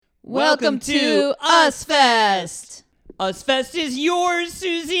Welcome to UsFest. UsFest is yours,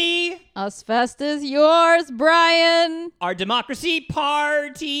 Susie. UsFest is yours, Brian. Our democracy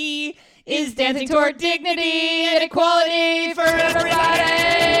party Is dancing toward dignity and equality for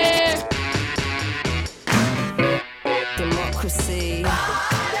everybody. Democracy.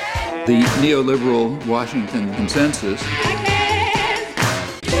 The neoliberal Washington consensus.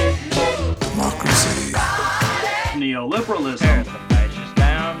 Democracy. Neoliberalism.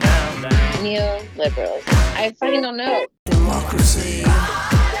 Neoliberalism. I fucking don't know. Democracy.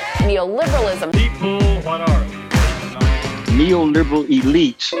 Neoliberalism. People, what are we? Neoliberal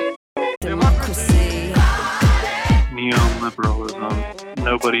elites. Democracy. Neoliberalism.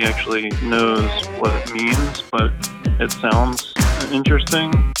 Nobody actually knows what it means, but it sounds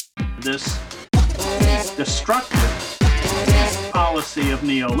interesting. This destructive policy of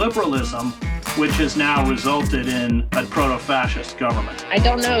neoliberalism, which has now resulted in a proto-fascist government. I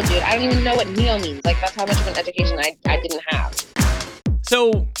don't know, dude. I don't even know what neo means. Like, that's how much of an education I didn't have.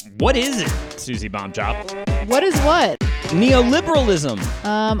 So, what is it, Susie Bombchop? What is what? Neoliberalism.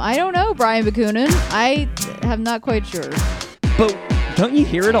 I don't know, Brian Bakunin. I am not quite sure. But don't you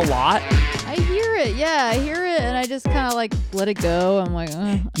hear it a lot? I hear it, yeah, I hear it, and I just kind of like let it go. I'm like,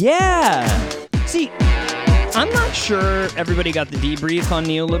 Yeah. See, I'm not sure everybody got the debrief on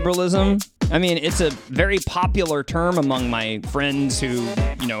neoliberalism. I mean, it's a very popular term among my friends who,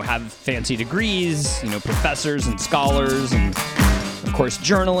 have fancy degrees, professors and scholars and, of course,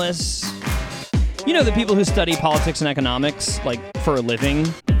 journalists. The people who study politics and economics, like, for a living,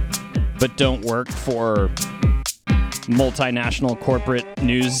 but don't work for multinational corporate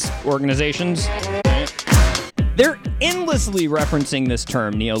news organizations. Right? They're endlessly referencing this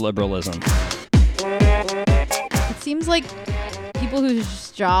term, neoliberalism. it seems like people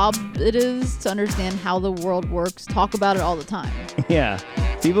whose job it is to understand how the world works talk about it all the time. Yeah.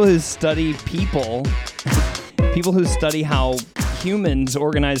 People who study people who study how humans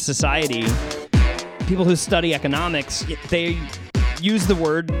organize society, people who study economics, they use the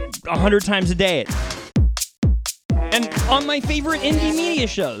word 100 times a day. And on my favorite indie media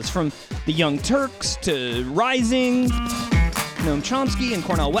shows, from The Young Turks to Rising, Noam Chomsky and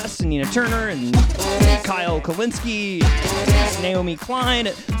Cornel West and Nina Turner and Kyle Kulinski, Naomi Klein,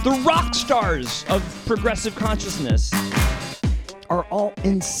 the rock stars of progressive consciousness are all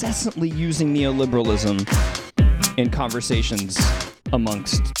incessantly using neoliberalism in conversations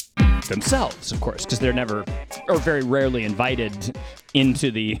amongst themselves, of course, because they're never or very rarely invited into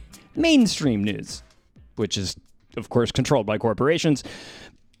the mainstream news, which is, of course, controlled by corporations.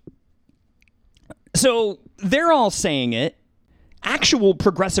 So they're all saying it. Actual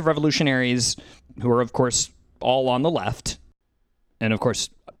progressive revolutionaries, who are, of course, all on the left, and, of course,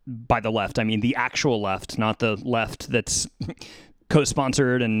 by the left, I mean the actual left, not the left that's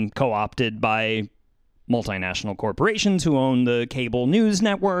co-sponsored and co-opted by multinational corporations who own the cable news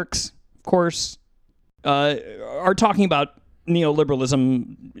networks, of course, are talking about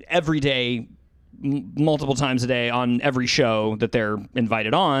neoliberalism every day, multiple times a day on every show that they're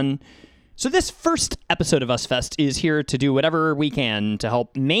invited on. So this first episode of UsFest is here to do whatever we can to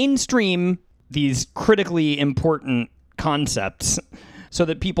help mainstream these critically important concepts so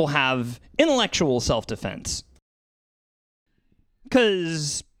that people have intellectual self-defense.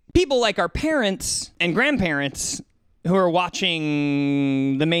 Because people like our parents and grandparents who are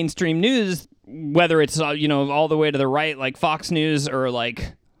watching the mainstream news, whether it's, all the way to the right, like Fox News, or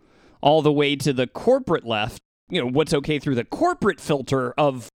like all the way to the corporate left, what's okay through the corporate filter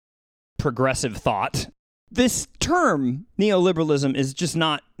of progressive thought. This term, neoliberalism, is just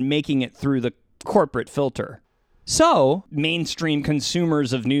not making it through the corporate filter. So, mainstream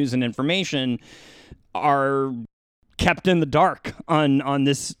consumers of news and information are kept in the dark on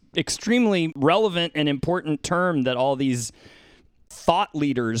this extremely relevant and important term that all these thought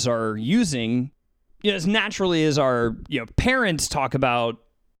leaders are using, as naturally as our parents talk about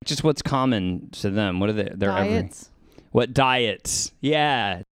just what's common to them. What are they? They're Diets. What diets?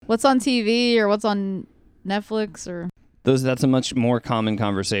 Yeah. What's on TV or what's on Netflix or... That's a much more common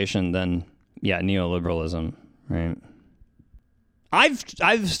conversation than, neoliberalism, right?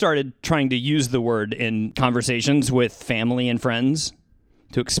 I've started trying to use the word in conversations with family and friends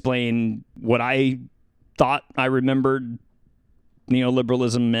to explain what I thought I remembered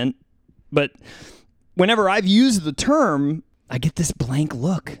neoliberalism meant. But whenever I've used the term, I get this blank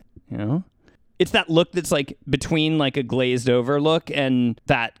look, It's that look that's like between like a glazed over look and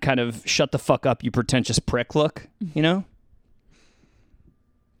that kind of shut the fuck up, you pretentious prick look, And,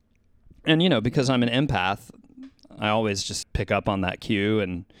 because I'm an empath, I always just pick up on that cue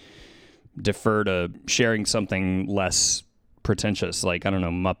and defer to sharing something less pretentious, like, I don't know,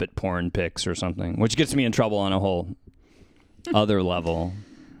 Muppet porn pics or something, which gets me in trouble on a whole other level.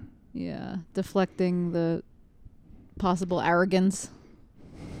 Yeah, deflecting the possible arrogance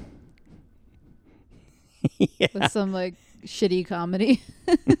with some like shitty comedy.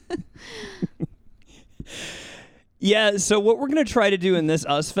 Yeah, so what we're going to try to do in this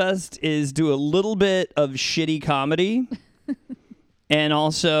UsFest is do a little bit of shitty comedy and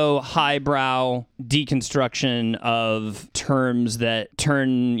also highbrow deconstruction of terms that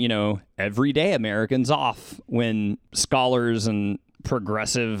turn, everyday Americans off when scholars and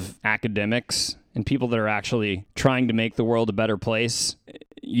progressive academics and people that are actually trying to make the world a better place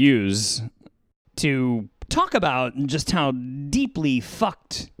use to talk about just how deeply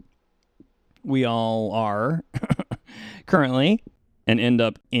fucked we all are currently, and end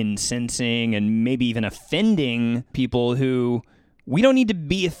up incensing and maybe even offending people who we don't need to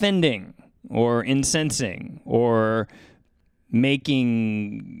be offending or incensing or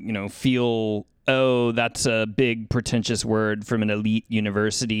making, feel, oh, that's a big pretentious word from an elite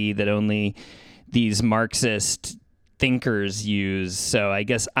university that only these Marxist thinkers use. So I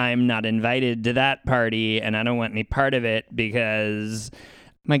guess I'm not invited to that party and I don't want any part of it because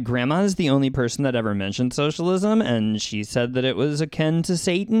my grandma is the only person that ever mentioned socialism, and she said that it was akin to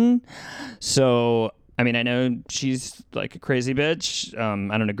Satan. So, I mean, I know she's like a crazy bitch.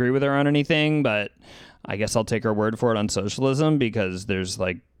 I don't agree with her on anything, but I guess I'll take her word for it on socialism because there's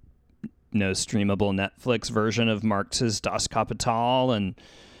like no streamable Netflix version of Marx's Das Kapital, and,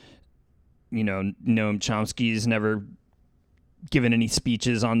 Noam Chomsky's never given any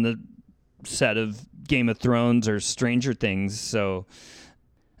speeches on the set of Game of Thrones or Stranger Things, so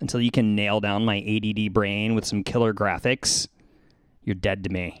until you can nail down my ADD brain with some killer graphics, you're dead to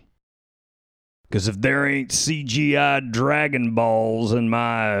me. Because if there ain't CGI Dragon Balls in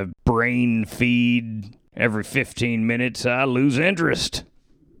my brain feed every 15 minutes, I lose interest.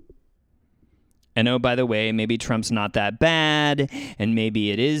 And oh, by the way, maybe Trump's not that bad, and maybe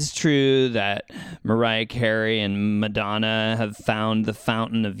it is true that Mariah Carey and Madonna have found the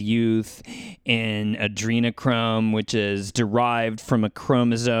fountain of youth in adrenochrome, which is derived from a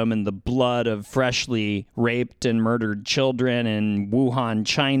chromosome in the blood of freshly raped and murdered children in Wuhan,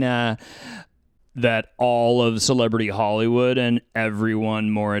 China, that all of celebrity Hollywood and everyone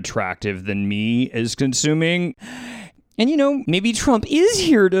more attractive than me is consuming. And, maybe Trump is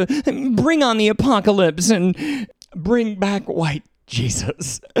here to bring on the apocalypse and bring back white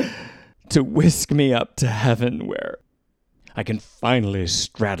Jesus to whisk me up to heaven where I can finally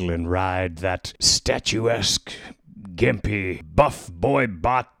straddle and ride that statuesque, gimpy, buff boy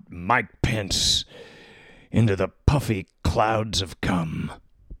bot Mike Pence into the puffy clouds of cum.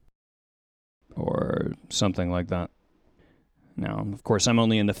 Or something like that. Now, of course, I'm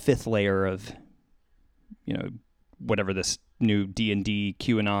only in the fifth layer of, whatever this new D&D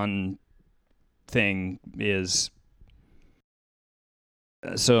QAnon thing is.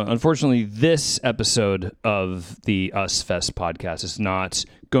 So, unfortunately, this episode of the UsFest podcast is not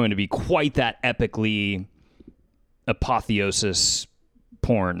going to be quite that epically apotheosis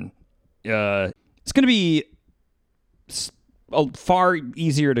porn. It's going to be far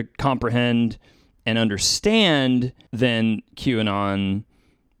easier to comprehend and understand than QAnon,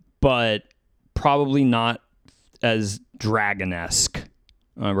 but probably not as dragon-esque,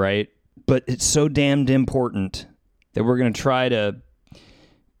 all right? But it's so damned important that we're going to try to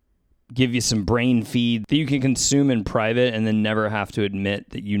give you some brain feed that you can consume in private and then never have to admit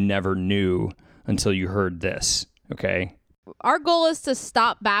that you never knew until you heard this, okay? Our goal is to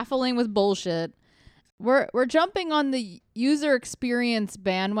stop baffling with bullshit. We're jumping on the user experience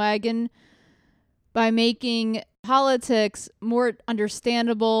bandwagon by making politics more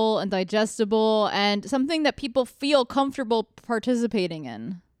understandable and digestible and something that people feel comfortable participating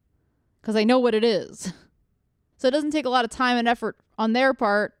in because they know what it is. So it doesn't take a lot of time and effort on their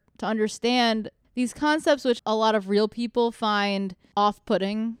part to understand these concepts, which a lot of real people find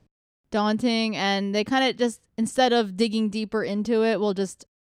off-putting, daunting, and they kind of just, instead of digging deeper into it, will just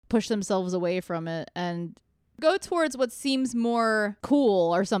push themselves away from it and go towards what seems more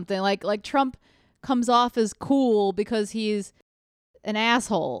cool or something. Like Trump comes off as cool because he's an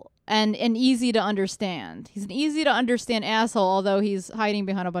asshole and easy to understand. He's an easy to understand asshole, although he's hiding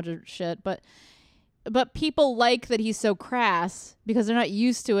behind a bunch of shit. But people like that he's so crass because they're not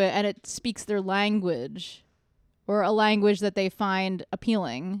used to it and it speaks their language, or a language that they find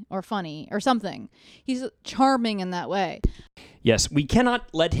appealing or funny or something. He's charming in that way. Yes, we cannot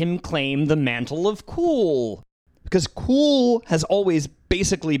let him claim the mantle of cool, because cool has always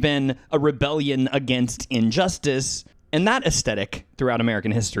basically been a rebellion against injustice, and that aesthetic throughout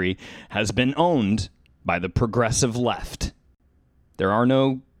American history has been owned by the progressive left. There are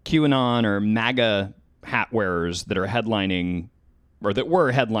no QAnon or MAGA hat wearers that are headlining, or that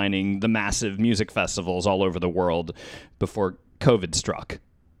were headlining, the massive music festivals all over the world before COVID struck,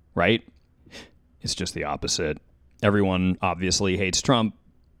 right? It's just the opposite. Everyone obviously hates Trump,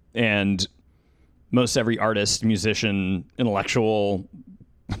 and most every artist, musician, intellectual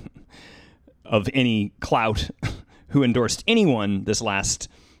of any clout who endorsed anyone this last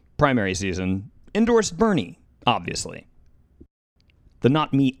primary season endorsed Bernie, obviously. The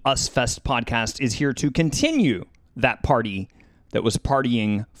Not Me, Us Fest podcast is here to continue that party that was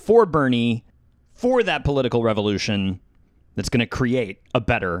partying for Bernie, for that political revolution that's going to create a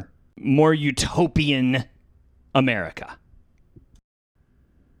better, more utopian America.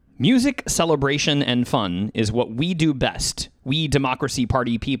 Music, celebration, and fun is what we do best, we Democracy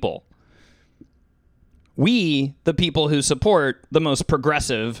Party people. We, the people who support the most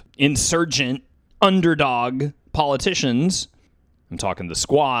progressive, insurgent, underdog politicians, I'm talking the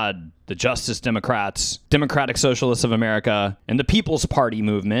Squad, the Justice Democrats, Democratic Socialists of America, and the People's Party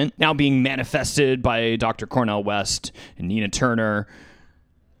movement, now being manifested by Dr. Cornel West and Nina Turner.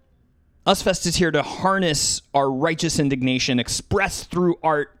 UsFest is here to harness our righteous indignation expressed through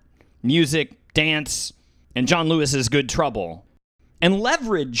art, music, dance, and John Lewis's Good Trouble, and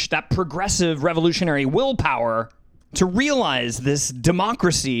leverage that progressive revolutionary willpower to realize this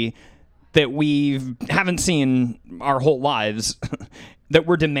democracy that we haven't seen our whole lives, that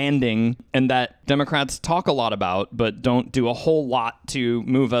we're demanding, and that Democrats talk a lot about, but don't do a whole lot to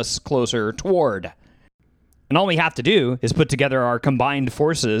move us closer toward. And all we have to do is put together our combined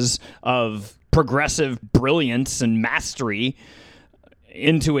forces of progressive brilliance and mastery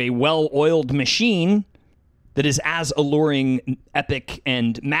into a well-oiled machine that is as alluring, epic,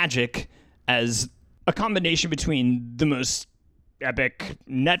 and magic as a combination between the most epic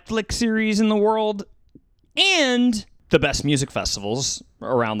Netflix series in the world and the best music festivals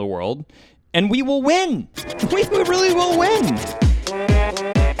around the world. And we will win. We really will win.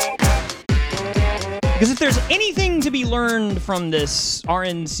 Because if there's anything to be learned from this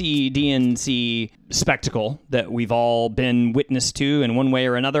RNC, DNC spectacle that we've all been witness to in one way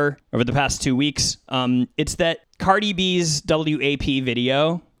or another over the past 2 weeks, it's that Cardi B's WAP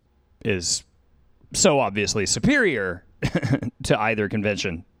video is so obviously superior to either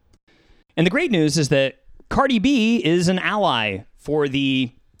convention. And the great news is that Cardi B is an ally for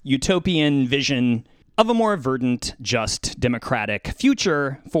the utopian vision of a more verdant, just, democratic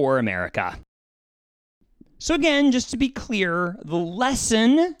future for America. So again, just to be clear, the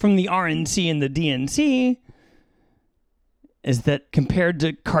lesson from the RNC and the DNC is that compared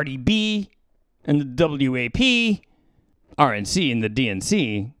to Cardi B and the WAP, RNC and the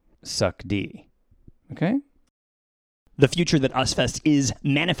DNC suck D. Okay? The future that UsFest is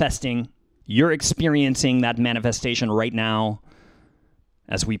manifesting, you're experiencing that manifestation right now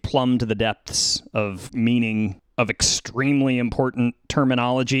as we plumb to the depths of meaning of extremely important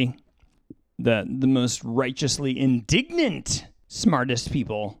terminology. The most righteously indignant, smartest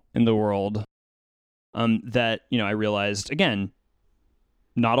people in the world, that, I realized, again,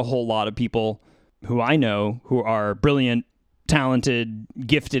 not a whole lot of people who I know who are brilliant, talented,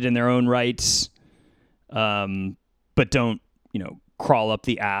 gifted in their own rights, but don't, crawl up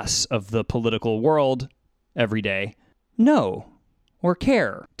the ass of the political world every day, know or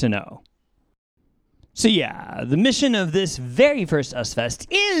care to know. So yeah, the mission of this very first UsFest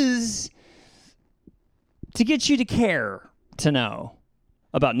is to get you to care to know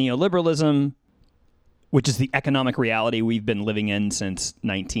about neoliberalism, which is the economic reality we've been living in since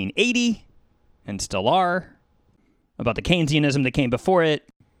 1980 and still are, about the Keynesianism that came before it,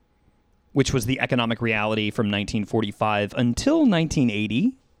 which was the economic reality from 1945 until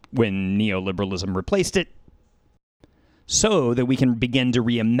 1980, when neoliberalism replaced it, so that we can begin to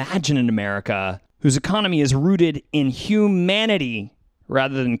reimagine an America whose economy is rooted in humanity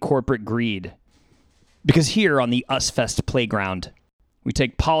rather than corporate greed. Because here on the UsFest playground, we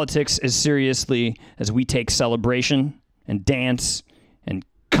take politics as seriously as we take celebration and dance and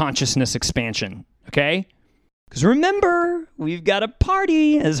consciousness expansion, okay? Because remember, we've got to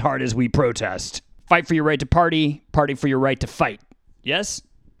party as hard as we protest. Fight for your right to party, party for your right to fight. Yes?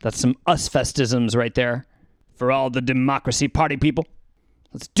 That's some UsFestisms right there for all the Democracy Party people.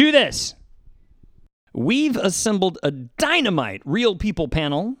 Let's do this. We've assembled a dynamite real people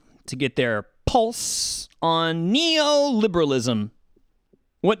panel to get their pulse on neoliberalism.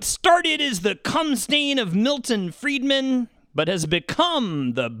 What started as the cum stain of Milton Friedman, but has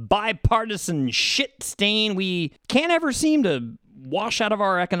become the bipartisan shit stain we can't ever seem to wash out of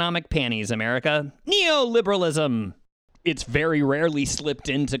our economic panties, America. Neoliberalism. It's very rarely slipped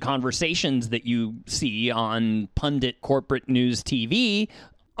into conversations that you see on pundit corporate news TV,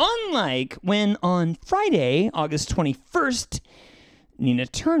 unlike when on Friday, August 21st, Nina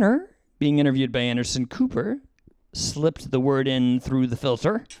Turner, being interviewed by Anderson Cooper, slipped the word in through the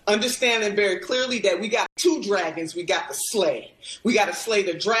filter. Understanding very clearly that we got two dragons we got to slay. We got to slay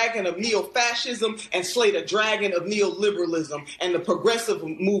the dragon of neo-fascism and slay the dragon of neoliberalism, and the progressive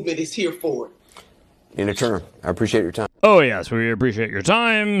movement is here for it. Nina Turner, I appreciate your time. Oh, yes, we appreciate your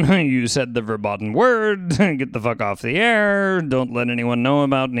time. You said the verboten word. Get the fuck off the air. Don't let anyone know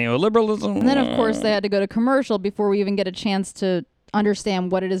about neoliberalism. And then, of course, they had to go to commercial before we even get a chance to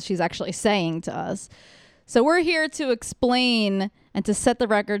understand what it is she's actually saying to us. So we're here to explain and to set the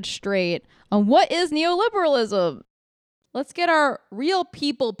record straight on what is neoliberalism. Let's get our Real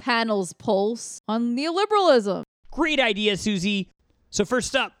People panel's pulse on neoliberalism. Great idea, Susie. So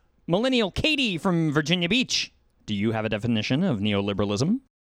first up, Millennial Katie from Virginia Beach. Do you have a definition of neoliberalism?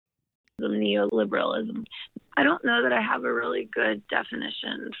 Neoliberalism. I don't know that I have a really good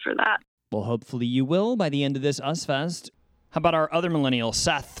definition for that. Well, hopefully you will by the end of this UsFest. How about our other millennial,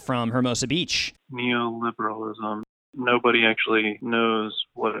 Seth from Hermosa Beach? Neoliberalism. Nobody actually knows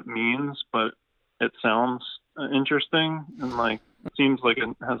what it means, but it sounds interesting and seems like it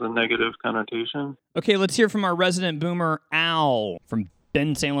has a negative connotation. Okay, let's hear from our resident boomer, Al from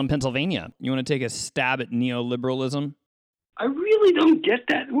Bensalem, Pennsylvania. You want to take a stab at neoliberalism? I really don't get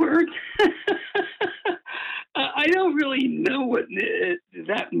that word. I don't really know what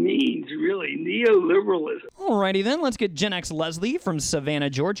that means, really. Neoliberalism. Alrighty then, let's get Gen X Leslie from Savannah,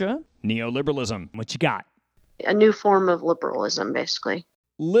 Georgia. Neoliberalism, what you got? A new form of liberalism, basically.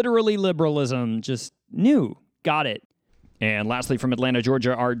 Literally liberalism, just new. Got it. And lastly, from Atlanta,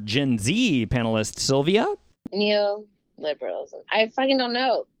 Georgia, our Gen Z panelist, Sylvia. Neoliberalism. I fucking don't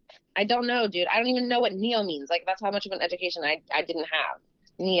know. I don't know, dude. I don't even know what neo means. That's how much of an education I didn't have.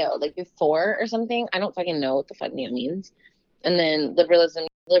 Neo, before or something. I don't fucking know what the fuck neo means. And then liberalism,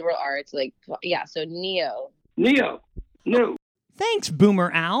 liberal arts, so neo. Neo. No. Thanks,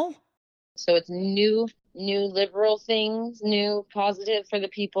 Boomer Al. So it's new liberal things, new positive for the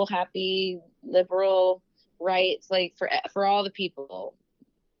people, happy liberal rights, for all the people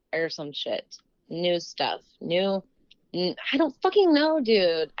or some shit. New stuff. I don't fucking know,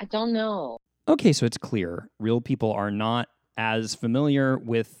 dude. I don't know. Okay, so it's clear. Real people are not as familiar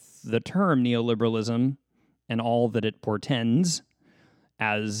with the term neoliberalism and all that it portends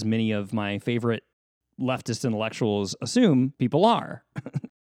as many of my favorite leftist intellectuals assume people are.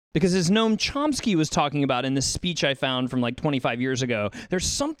 Because as Noam Chomsky was talking about in this speech I found from 25 years ago, there's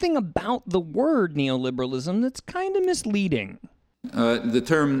something about the word neoliberalism that's kind of misleading. The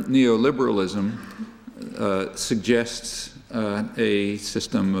term neoliberalism suggests a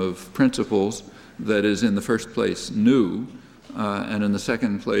system of principles that is in the first place new, and in the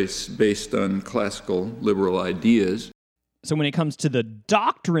second place based on classical liberal ideas. So when it comes to the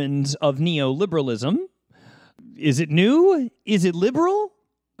doctrines of neoliberalism, is it new? Is it liberal?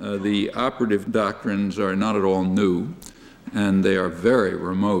 The operative doctrines are not at all new, and they are very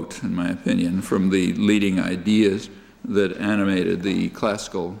remote, in my opinion, from the leading ideas that animated the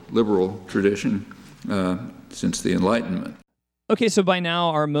classical liberal tradition since the Enlightenment. Okay, so by now,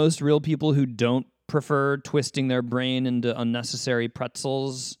 are most real people who don't prefer twisting their brain into unnecessary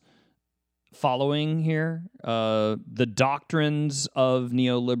pretzels following here? The doctrines of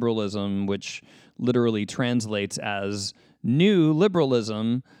neoliberalism, which literally translates as new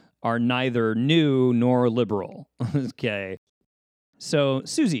liberalism, are neither new nor liberal. Okay. So,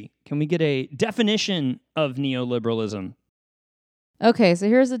 Susie, can we get a definition of neoliberalism? Okay, so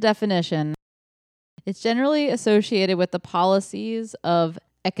here's the definition. It's generally associated with the policies of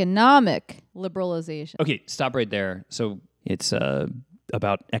economic liberalization. Okay, stop right there. So it's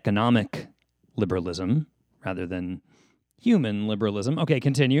about economic liberalism rather than human liberalism. Okay,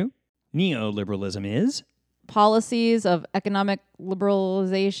 continue. Neoliberalism is policies of economic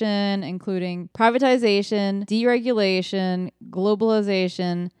liberalization, including privatization, deregulation,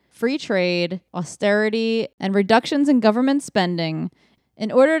 globalization, free trade, austerity, and reductions in government spending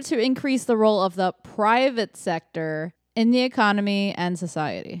in order to increase the role of the private sector in the economy and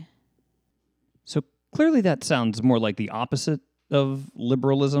society. So clearly that sounds more like the opposite of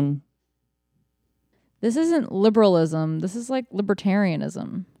liberalism. This isn't liberalism. This is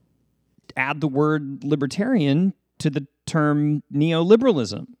libertarianism. Add the word libertarian to the term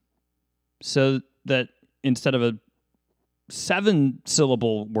neoliberalism so that instead of a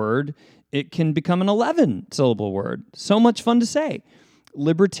 7-syllable word, it can become an 11-syllable word. So much fun to say.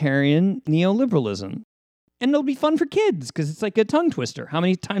 Libertarian neoliberalism. And it'll be fun for kids because it's like a tongue twister. How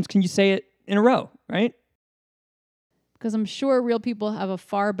many times can you say it in a row, right? Because I'm sure real people have a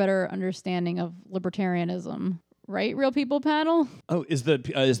far better understanding of libertarianism. Right, Real People panel? Oh, is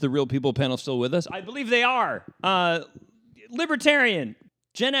the Real People panel still with us? I believe they are. Libertarian,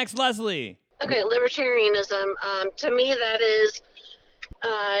 Gen X Leslie. Okay, libertarianism. To me, that is,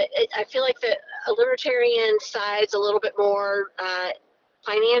 I feel like a libertarian sides a little bit more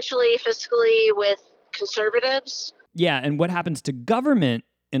financially, fiscally with conservatives. Yeah, and what happens to government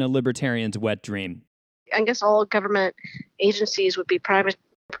in a libertarian's wet dream? I guess all government agencies would be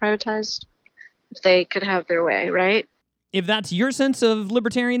privatized if they could have their way, right? If that's your sense of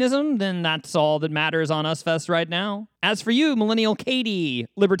libertarianism, then that's all that matters on UsFest right now. As for you, Millennial Katie,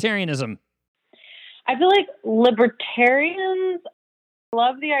 libertarianism. I feel like libertarians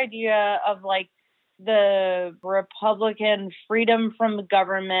love the idea of like the Republican freedom from the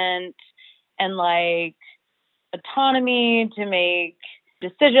government and like autonomy to make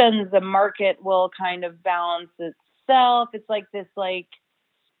decisions. The market will kind of balance itself. It's like this, like,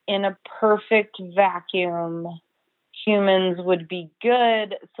 in a perfect vacuum, humans would be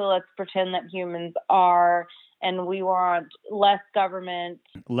good. So let's pretend that humans are, and we want less government.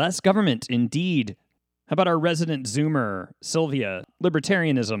 Less government, indeed. How about our resident Zoomer, Sylvia,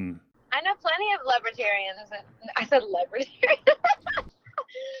 libertarianism? I know plenty of libertarians. I said libertarian.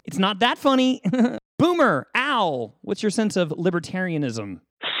 It's not that funny. Boomer, Al, what's your sense of libertarianism?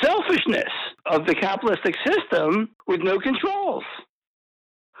 Selfishness of the capitalistic system with no controls.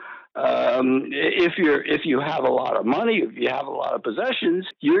 If you have a lot of money, if you have a lot of possessions,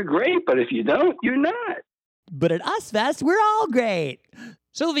 you're great. But if you don't, you're not. But at UsFest, we're all great.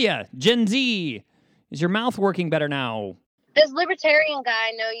 Sylvia, Gen Z, is your mouth working better now? This libertarian guy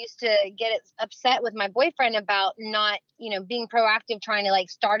I know used to get upset with my boyfriend about not, being proactive, trying to like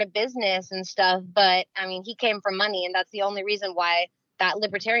start a business and stuff. But I mean, he came from money, and that's the only reason why that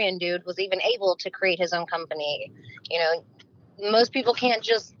libertarian dude was even able to create his own company. Most people can't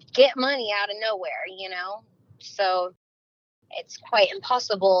just get money out of nowhere, so it's quite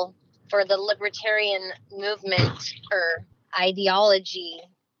impossible for the libertarian movement or ideology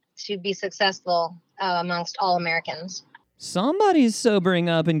to be successful amongst all Americans. Somebody's sobering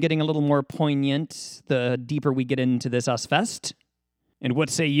up and getting a little more poignant the deeper we get into this UsFest. And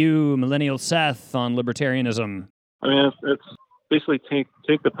what say you, Millennial Seth, on libertarianism? I mean, it's basically take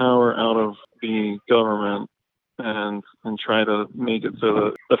the power out of the government and try to make it so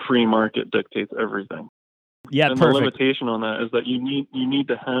that the free market dictates everything. Yeah, and perfect. The limitation on that is that you need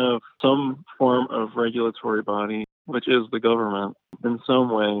to have some form of regulatory body, which is the government, in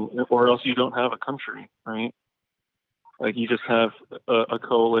some way, or else you don't have a country, right? Like you just have a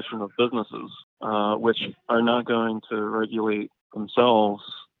coalition of businesses, which are not going to regulate themselves.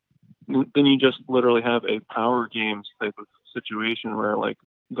 Then you just literally have a power games type of situation where like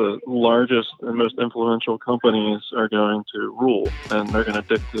the largest and most influential companies are going to rule, and they're going to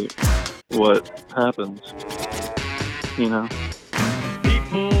dictate what happens.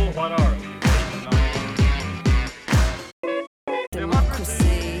 People, what are democracy?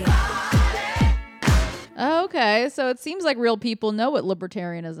 Okay, so it seems like real people know what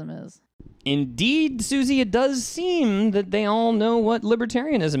libertarianism is. Indeed, Susie, it does seem that they all know what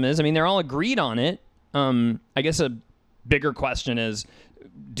libertarianism is. I mean, they're all agreed on it. I guess a bigger question is,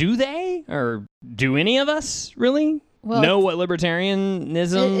 do they? Or do any of us really know what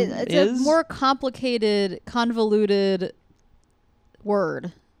libertarianism it's is? a more complicated, convoluted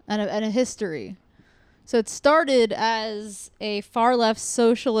word and a history. So it started as a far-left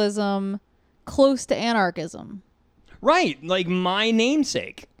socialism close to anarchism. Right, like my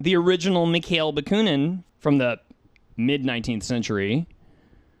namesake, the original Mikhail Bakunin from the mid-19th century,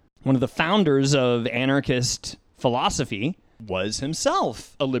 one of the founders of anarchist philosophy, was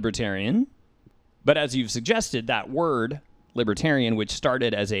himself a libertarian. But as you've suggested, that word, libertarian, which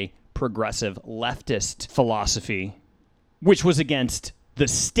started as a progressive leftist philosophy, which was against the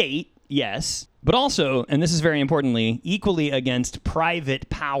state, yes, but also, and this is very importantly, equally against private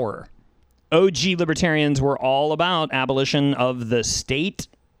power. OG libertarians were all about abolition of the state,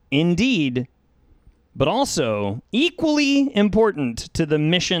 indeed, but also equally important to the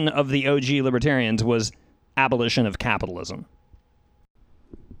mission of the OG libertarians was abolition of capitalism.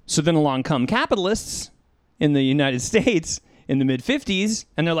 So then along come capitalists in the United States in the mid-50s,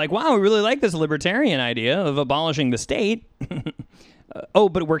 and they're like, wow, we really like this libertarian idea of abolishing the state. Oh,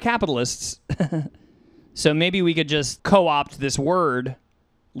 but we're capitalists. So maybe we could just co-opt this word,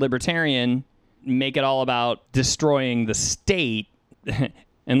 libertarian, make it all about destroying the state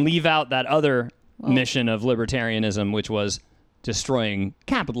and leave out that other mission of libertarianism, which was destroying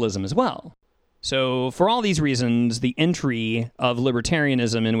capitalism as well. So for all these reasons, the entry of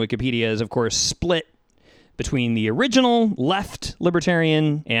libertarianism in Wikipedia is, of course, split between the original left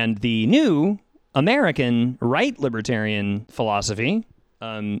libertarian and the new American right libertarian philosophy.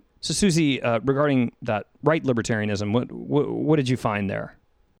 So, Susie, regarding that right libertarianism, what did you find there?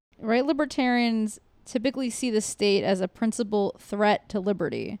 Right libertarians typically see the state as a principal threat to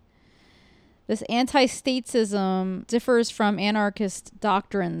liberty. This anti-statism differs from anarchist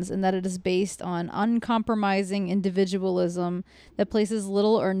doctrines in that it is based on uncompromising individualism that places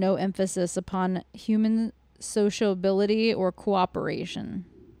little or no emphasis upon human sociability or cooperation.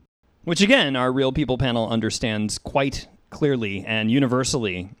 Which, again, our Real People panel understands quite clearly and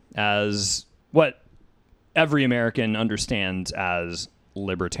universally as what every American understands as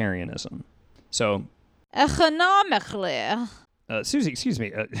libertarianism. So, economically. Susie, excuse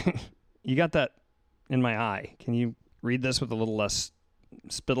me. You got that in my eye. Can you read this with a little less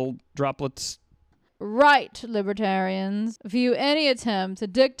spittle droplets? Right libertarians view any attempt to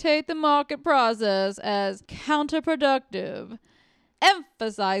dictate the market process as counterproductive,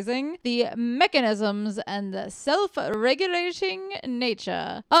 emphasizing the mechanisms and the self-regulating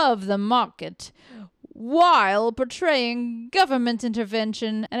nature of the market, while portraying government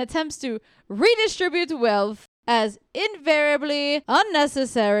intervention and attempts to redistribute wealth as invariably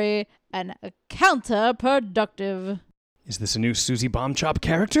unnecessary and counterproductive. Is this a new Susie Bombchop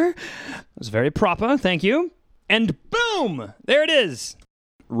character? That was very proper, thank you. And boom! There it is!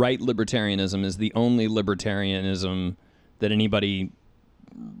 Right libertarianism is the only libertarianism that anybody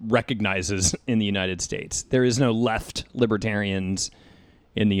recognizes in the United States. There is no left libertarians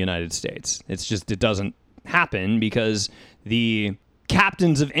in the United States. It's just, it doesn't happen because the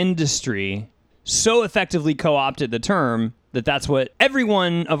captains of industry so effectively co-opted the term that that's what every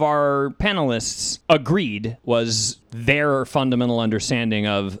one of our panelists agreed was their fundamental understanding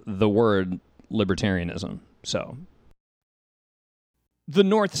of the word libertarianism. So, the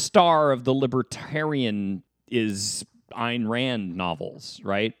North Star of the libertarian is Ayn Rand novels,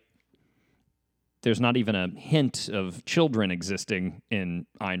 right? There's not even a hint of children existing in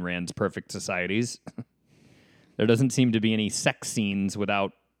Ayn Rand's perfect societies. There doesn't seem to be any sex scenes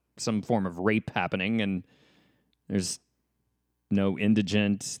without some form of rape happening, and there's no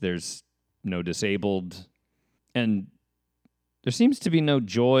indigent, there's no disabled, and there seems to be no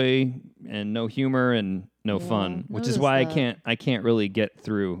joy and no humor and no fun, which is why I can't really get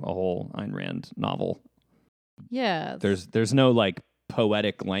through a whole Ayn Rand novel. Yeah. There's no like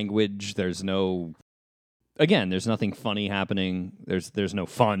poetic language, there's nothing funny happening. There's no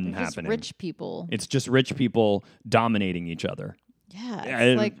fun happening. Rich people. It's just rich people dominating each other. Yeah,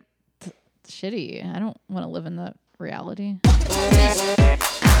 it's like shitty. I don't want to live in that reality.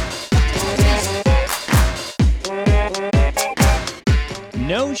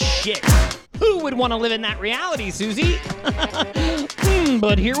 No shit. Who would want to live in that reality, Susie?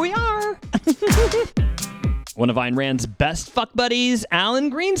 But here we are. One of Ayn Rand's best fuck buddies,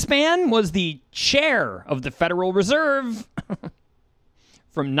 Alan Greenspan, was the chair of the Federal Reserve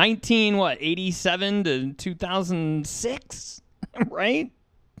from 87 to 2006, right?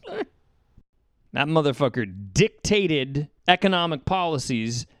 That motherfucker dictated economic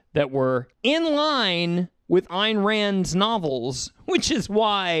policies that were in line with Ayn Rand's novels, which is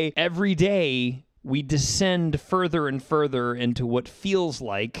why every day we descend further and further into what feels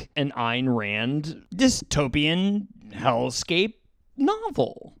like an Ayn Rand dystopian hellscape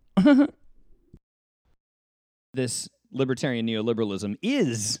novel. This libertarian neoliberalism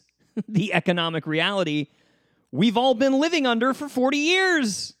is the economic reality we've all been living under for 40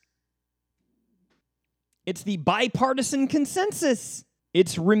 years. It's the bipartisan consensus.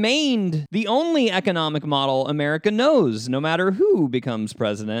 It's remained the only economic model America knows, no matter who becomes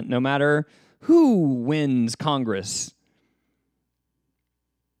president, no matter who wins Congress.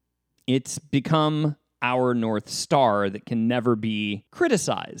 It's become our North Star that can never be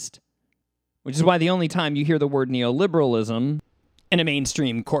criticized, which is why the only time you hear the word neoliberalism in a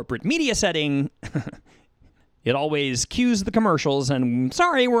mainstream corporate media setting, it always cues the commercials and,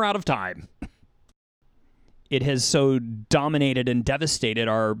 sorry, we're out of time. It has so dominated and devastated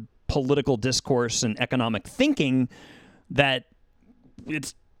our political discourse and economic thinking that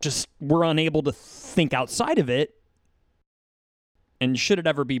it's just, we're unable to think outside of it. And should it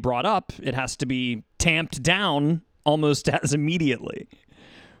ever be brought up, it has to be tamped down almost as immediately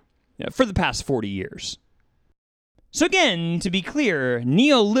for the past 40 years. So again, to be clear,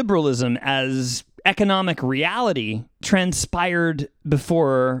 neoliberalism as economic reality transpired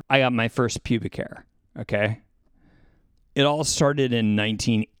before I got my first pubic hair, okay? It all started in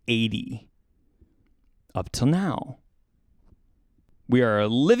 1980 up till now. We are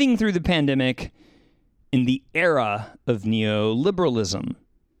living through the pandemic in the era of neoliberalism.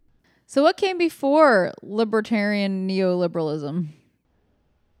 So what came before libertarian neoliberalism?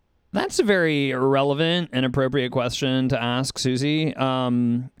 That's a very relevant and appropriate question to ask, Susie.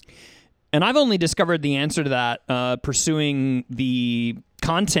 And I've only discovered the answer to that pursuing the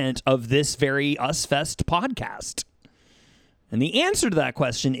content of this very UsFest podcast. And the answer to that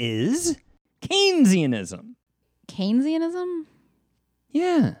question is Keynesianism. Keynesianism?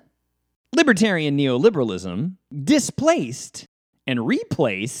 Yeah. Libertarian neoliberalism displaced and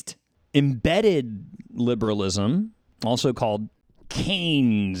replaced embedded liberalism, also called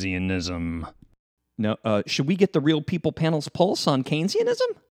Keynesianism. No, should we get the Real People Panel's pulse on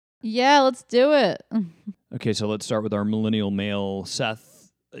Keynesianism? Yeah, let's do it. Okay, so let's start with our millennial male,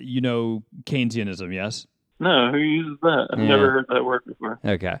 Seth. You know Keynesianism, yes? No, who uses that? I've never heard that word before.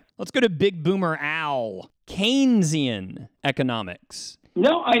 Okay. Let's go to Big Boomer Al. Keynesian economics.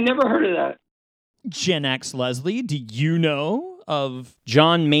 No, I never heard of that. Gen X Leslie, do you know of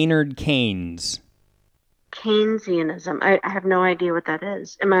John Maynard Keynes? Keynesianism. I have no idea what that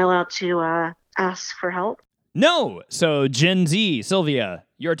is. Am I allowed to ask for help? No. So Gen Z, Sylvia,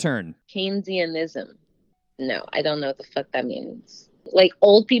 your turn. Keynesianism. No, I don't know what the fuck that means. Like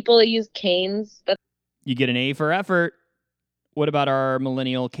old people that use canes. But You get an A for effort. What about our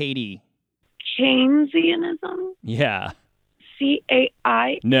millennial Katie? Keynesianism? Yeah.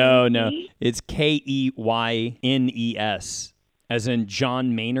 C-A-I? No. It's Keynes, as in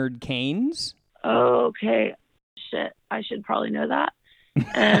John Maynard Keynes. Okay. Shit. I should probably know that.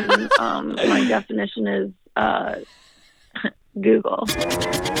 And my definition is Google.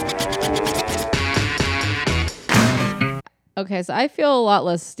 Okay, so I feel a lot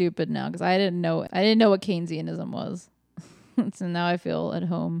less stupid now because I didn't know what Keynesianism was. So now I feel at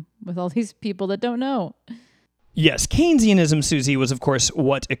home with all these people that don't know. Yes, Keynesianism, Susie, was of course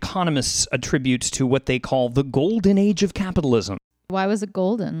what economists attribute to what they call the golden age of capitalism. Why was it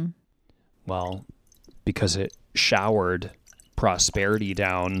golden? Well, because it showered prosperity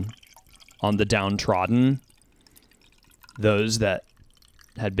down on the downtrodden, those that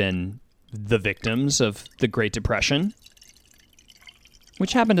had been the victims of the Great Depression,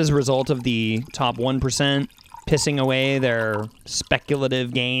 which happened as a result of the top 1% pissing away their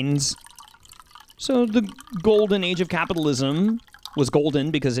speculative gains. So the golden age of capitalism was golden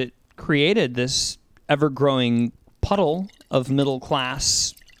because it created this ever-growing puddle of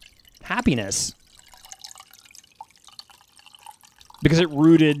middle-class happiness. Because it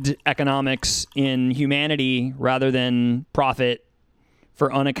rooted economics in humanity rather than profit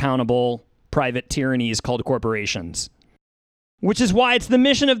for unaccountable private tyrannies called corporations. Which is why it's the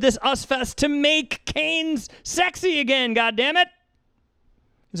mission of this UsFest to make Keynes sexy again, goddammit!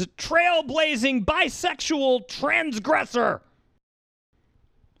 He's a trailblazing bisexual transgressor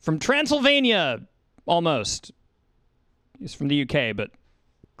from Transylvania, almost. He's from the UK, but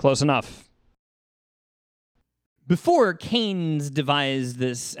close enough. Before Keynes devised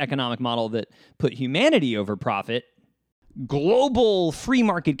this economic model that put humanity over profit, global free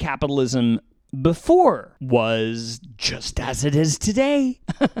market capitalism before was just as it is today.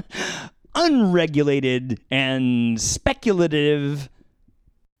 Unregulated and speculative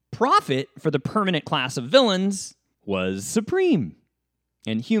profit for the permanent class of villains was supreme.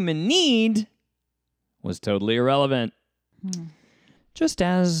 And human need was totally irrelevant. Just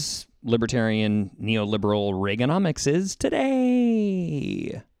as libertarian neoliberal Reaganomics is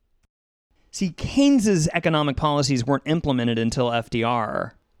today. See, Keynes's economic policies weren't implemented until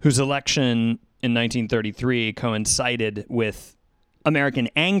FDR, whose election in 1933 coincided with American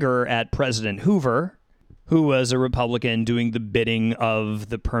anger at President Hoover, who was a Republican doing the bidding of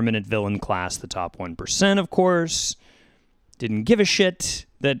the permanent villain class, the top 1%, of course. Didn't give a shit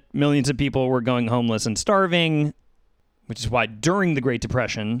that millions of people were going homeless and starving, which is why during the Great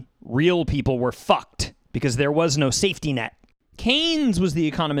Depression, real people were fucked because there was no safety net. Keynes was the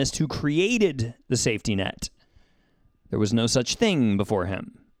economist who created the safety net. There was no such thing before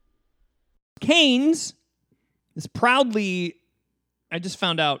him. Keynes is proudly, I just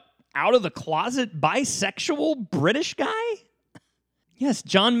found out of the closet bisexual British guy? Yes,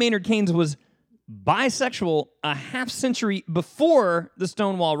 John Maynard Keynes was bisexual a half century before the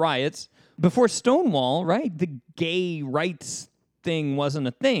Stonewall riots. Before Stonewall, right? The gay rights thing wasn't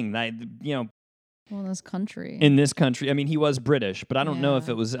a thing. Well, in this country. In this country. I mean, he was British, but I don't know if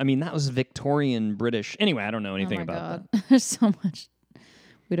it was, that was Victorian British. Anyway, I don't know anything about that. There's so much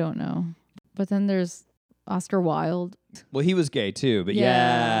we don't know. But then there's Oscar Wilde. Well, he was gay too, but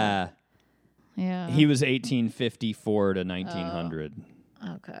yeah. He was 1854 to 1900.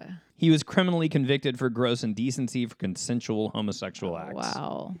 Okay. He was criminally convicted for gross indecency for consensual homosexual acts.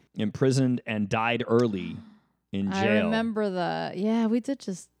 Wow. Imprisoned and died early in I jail. remember that. Yeah, we did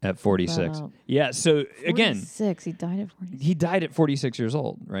just At 46. about Yeah, so again, 46. He died at 46. he died at 46 years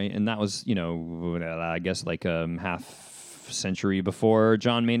old, right? And that was, I guess like half century before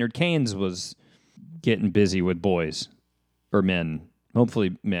John Maynard Keynes was getting busy with boys or men.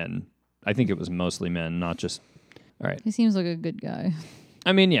 Hopefully men. I think it was mostly men, not just... All right. He seems like a good guy.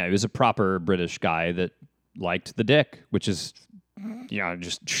 I mean, yeah, he was a proper British guy that liked the dick, which is,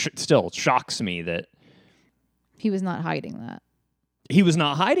 just still shocks me that... He was not hiding that. He was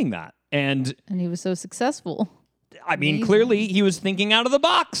not hiding that. And he was so successful. I mean, clearly he was thinking out of the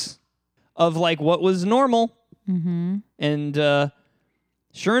box of like what was normal. Mm-hmm. And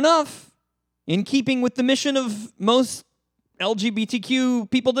sure enough, in keeping with the mission of most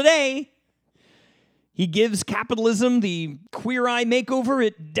LGBTQ people today, he gives capitalism the queer eye makeover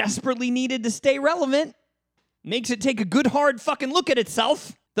it desperately needed to stay relevant, makes it take a good hard fucking look at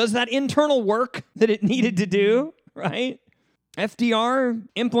itself, does that internal work that it needed to do, right? FDR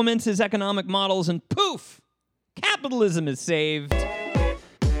implements his economic models and poof, capitalism is saved.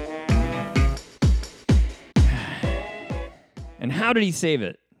 And how did he save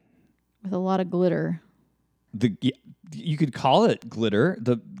it? With a lot of glitter. You could call it glitter,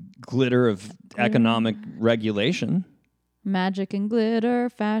 the glitter of economic regulation. Magic and glitter,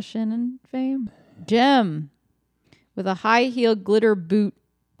 fashion and fame. Gem. With a high-heeled glitter boot,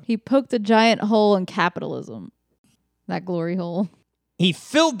 he poked a giant hole in capitalism. That glory hole. He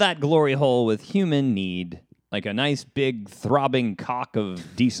filled that glory hole with human need, like a nice big throbbing cock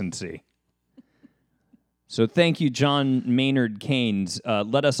of decency. So thank you, John Maynard Keynes.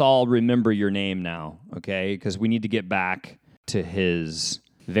 Let us all remember your name now, okay? Because we need to get back to his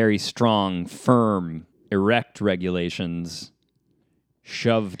very strong, firm, erect regulations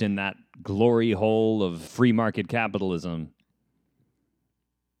shoved in that glory hole of free market capitalism.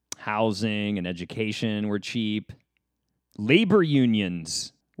 Housing and education were cheap. Labor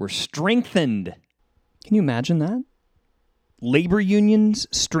unions were strengthened. Can you imagine that? Labor unions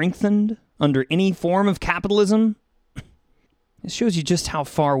strengthened under any form of capitalism? It shows you just how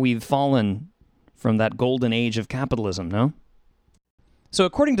far we've fallen from that golden age of capitalism, no? So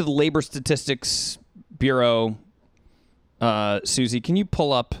according to the Labor Statistics Bureau, Susie, can you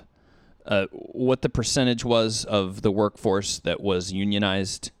pull up what the percentage was of the workforce that was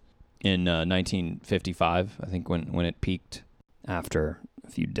unionized in 1955, I think when it peaked after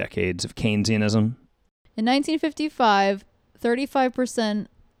a few decades of Keynesianism? In 1955, 35%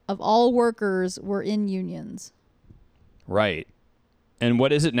 of all workers were in unions. Right. And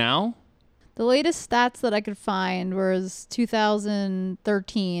what is it now? The latest stats that I could find was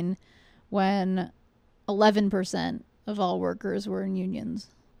 2013, when 11% of all workers were in unions.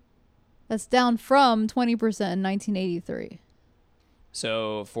 That's down from 20% in 1983.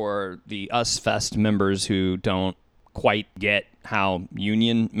 So for the Us Fest members who don't quite get how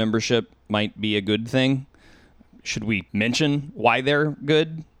union membership might be a good thing, should we mention why they're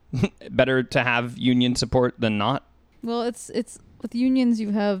good? Better to have union support than not? Well, it's with unions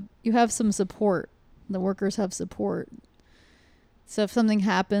you have some support. The workers have support. So if something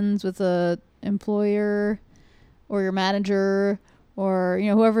happens with a employer or your manager or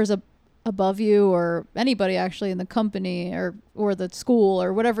whoever's above you or anybody actually in the company or the school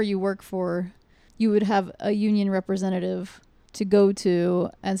or whatever you work for, you would have a union representative to go to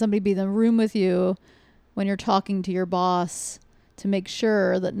and somebody be in the room with you when you're talking to your boss to make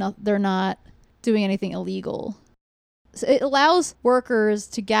sure that they're not doing anything illegal. So it allows workers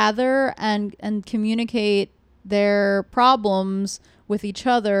to gather and communicate their problems with each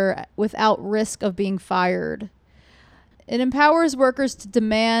other without risk of being fired. It empowers workers to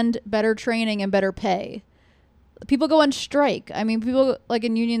demand better training and better pay. People go on strike. I mean, people like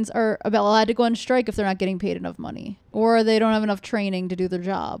in unions are allowed to go on strike if they're not getting paid enough money or they don't have enough training to do their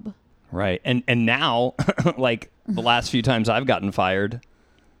job. Right. And now, like the last few times I've gotten fired,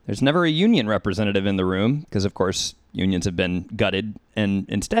 there's never a union representative in the room because, of course, unions have been gutted. And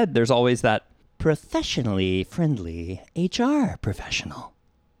instead, there's always that professionally friendly HR professional.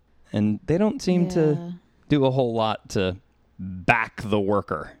 And they don't seem to do a whole lot to back the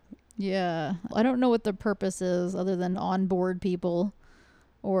worker. Yeah. I don't know what the purpose is other than onboard people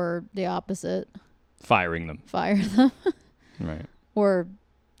or the opposite. Firing them. Fire them. Right. Or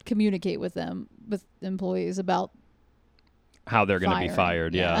communicate with employees about how they're going to be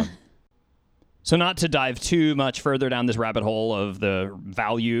fired. Yeah. So not to dive too much further down this rabbit hole of the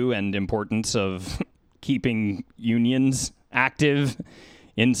value and importance of keeping unions active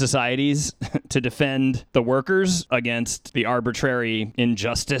in societies to defend the workers against the arbitrary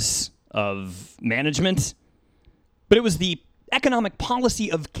injustice of management. But it was the economic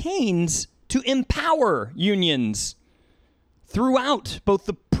policy of Keynes to empower unions throughout both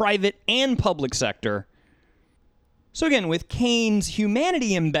the private and public sector. So again, with Keynes'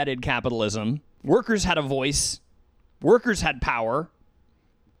 humanity-embedded capitalism, workers had a voice, workers had power,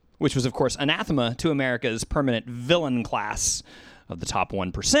 which was, of course, anathema to America's permanent villain class of the top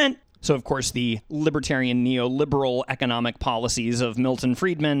 1%. So, of course, the libertarian neoliberal economic policies of Milton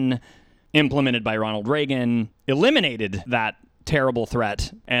Friedman, implemented by Ronald Reagan, eliminated that terrible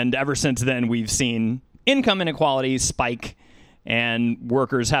threat. And ever since then, we've seen income inequality spike, and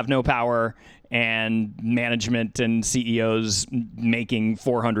workers have no power, and management and CEOs making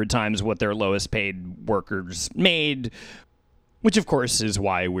 400 times what their lowest paid workers made, which, of course, is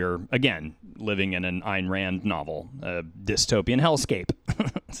why we're, again, living in an Ayn Rand novel, a dystopian hellscape.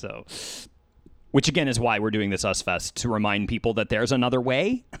 So, which, again, is why we're doing this UsFest, to remind people that there's another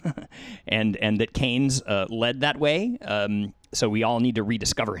way and that Keynes led that way. So we all need to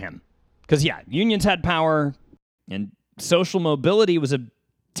rediscover him. Because, yeah, unions had power and social mobility was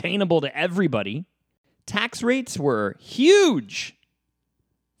attainable to everybody. Tax rates were huge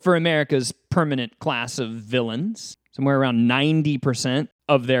for America's permanent class of villains. Somewhere around 90%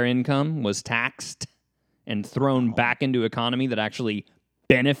 of their income was taxed and thrown back into economy that actually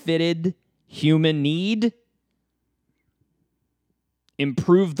benefited human need,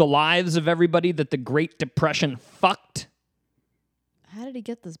 improved the lives of everybody that the Great Depression fucked. How did he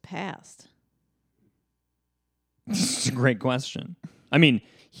get this passed? It's a great question. I mean,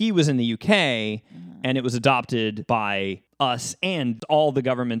 he was in the UK, and it was adopted by us and all the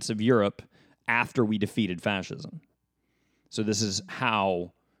governments of Europe after we defeated fascism. So this is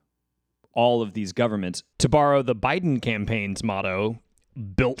how all of these governments, to borrow the Biden campaign's motto,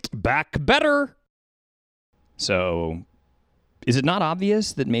 built back better. So is it not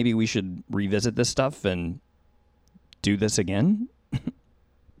obvious that maybe we should revisit this stuff and do this again?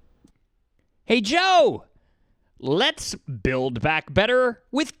 Hey, Joe, let's build back better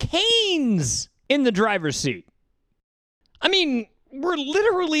with Keynes in the driver's seat. I mean, we're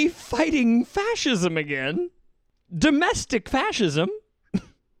literally fighting fascism again. Domestic fascism.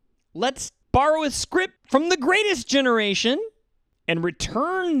 Let's borrow a script from the greatest generation and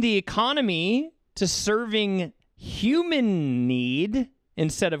return the economy to serving human need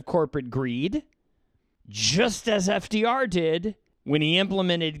instead of corporate greed, just as FDR did when he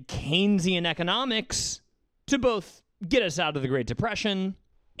implemented Keynesian economics to both get us out of the Great Depression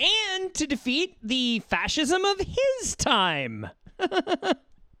and to defeat the fascism of his time.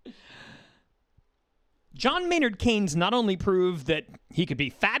 John Maynard Keynes not only proved that he could be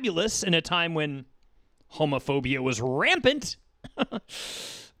fabulous in a time when homophobia was rampant,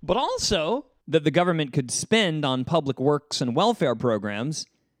 but also that the government could spend on public works and welfare programs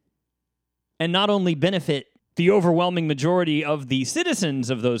and not only benefit the overwhelming majority of the citizens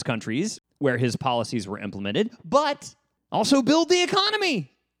of those countries where his policies were implemented, but also build the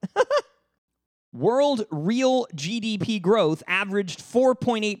economy. World real GDP growth averaged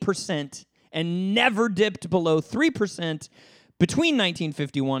 4.8% and never dipped below 3% between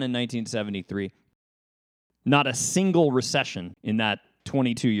 1951 and 1973. Not a single recession in that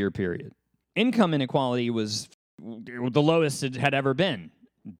 22-year period. Income inequality was the lowest it had ever been.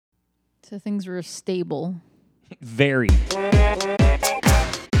 So things were stable. Very.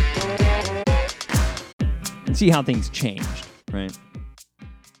 And see how things changed, right?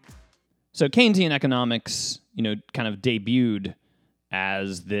 So Keynesian economics, kind of debuted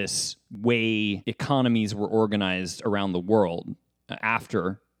as this way economies were organized around the world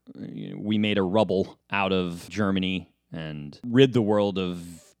after we made a rubble out of Germany and rid the world of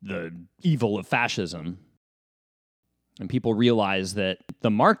the evil of fascism. And people realized that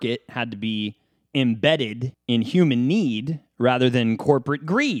the market had to be embedded in human need rather than corporate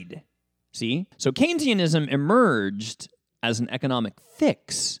greed. See? So Keynesianism emerged as an economic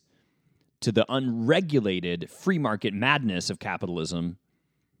fix to the unregulated free market madness of capitalism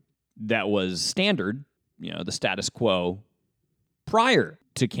that was standard, the status quo, prior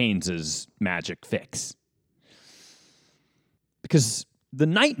to Keynes's magic fix. Because the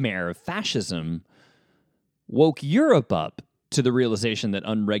nightmare of fascism woke Europe up to the realization that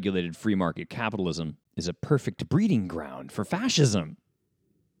unregulated free market capitalism is a perfect breeding ground for fascism.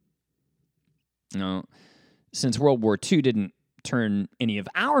 Now, since World War II didn't turn any of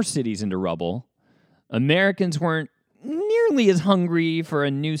our cities into rubble, Americans weren't nearly as hungry for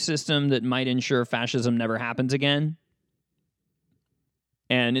a new system that might ensure fascism never happens again.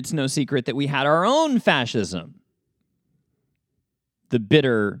 And it's no secret that we had our own fascism. The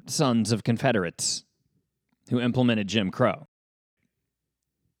bitter sons of Confederates who implemented Jim Crow.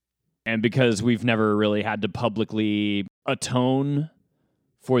 And because we've never really had to publicly atone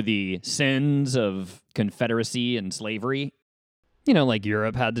for the sins of Confederacy and slavery. You know, like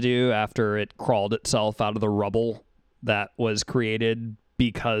Europe had to do after it crawled itself out of the rubble that was created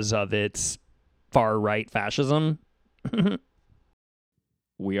because of its far-right fascism.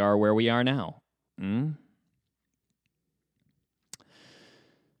 We are where we are now.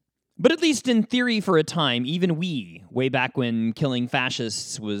 But at least in theory for a time, even we, way back when killing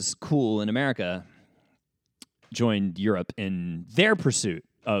fascists was cool in America, joined Europe in their pursuit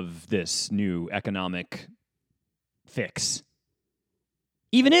of this new economic fix.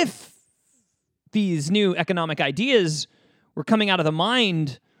 Even if these new economic ideas were coming out of the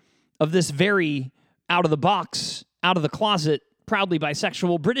mind of this very out-of-the-box, out-of-the-closet, proudly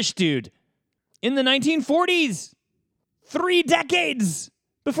bisexual British dude in the 1940s, 3 decades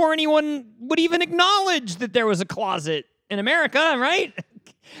before anyone would even acknowledge that there was a closet in America, right?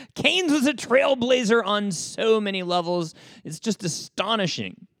 Keynes was a trailblazer on so many levels. It's just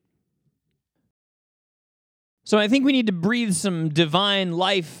astonishing. So I think we need to breathe some divine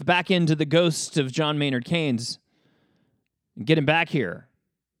life back into the ghost of John Maynard Keynes and get him back here.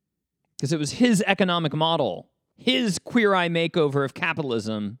 Because it was his economic model, his Queer Eye makeover of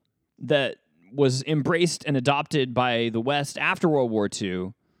capitalism that was embraced and adopted by the West after World War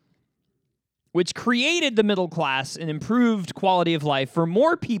II, which created the middle class and improved quality of life for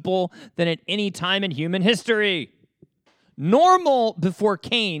more people than at any time in human history. Normal before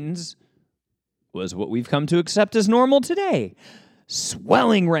Keynes was what we've come to accept as normal today.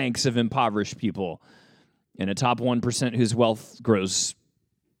 Swelling ranks of impoverished people and a top 1% whose wealth grows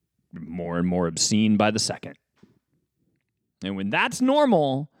more and more obscene by the second. And when that's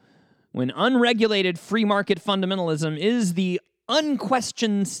normal, when unregulated free market fundamentalism is the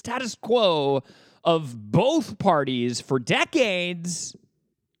unquestioned status quo of both parties for decades,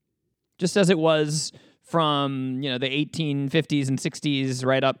 just as it was from, the 1850s and 60s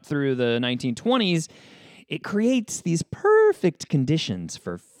right up through the 1920s, it creates these perfect conditions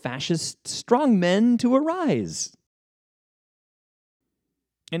for fascist strongmen to arise.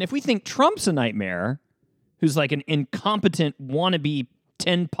 And if we think Trump's a nightmare, who's like an incompetent wannabe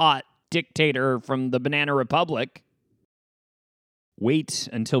tin-pot dictator from the Banana Republic, wait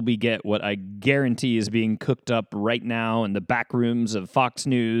until we get what I guarantee is being cooked up right now in the back rooms of Fox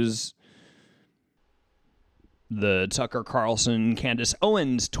News, the Tucker Carlson, Candace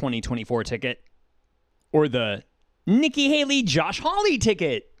Owens 2024 ticket, or the Nikki Haley, Josh Hawley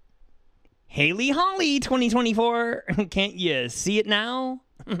ticket. Haley Hawley 2024. Can't you see it now?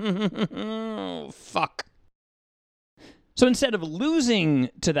 Fuck. So instead of losing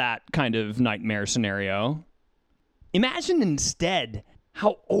to that kind of nightmare scenario, imagine instead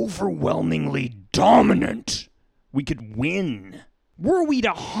how overwhelmingly dominant we could win were we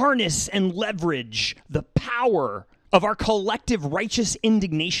to harness and leverage the power of our collective righteous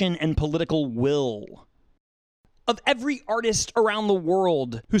indignation and political will. Of every artist around the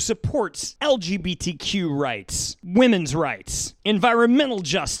world who supports LGBTQ rights, women's rights, environmental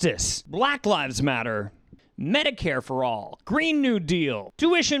justice, Black Lives Matter, Medicare for all, Green New Deal,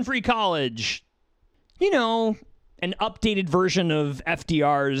 tuition-free college, an updated version of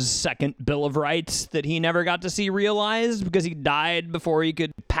FDR's second Bill of Rights that he never got to see realized because he died before he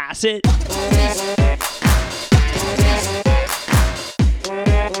could pass it.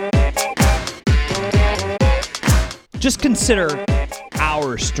 Just consider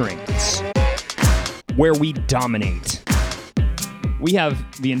our strengths, where we dominate. We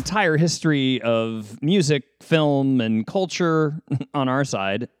have the entire history of music, film, and culture on our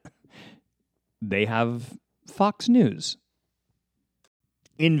side. They have Fox News.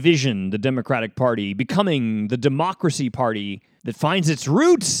 Envision the Democratic Party becoming the democracy party that finds its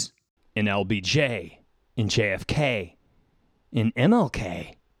roots in LBJ, in JFK, in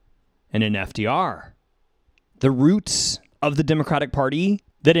MLK, and in FDR. The roots of the Democratic Party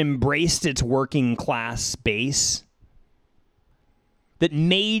that embraced its working class base, that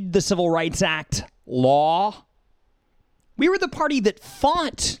made the Civil Rights Act law. We were the party that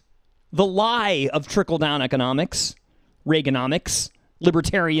fought the lie of trickle-down economics, Reaganomics,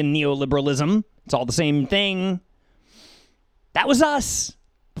 libertarian neoliberalism. It's all the same thing. That was us.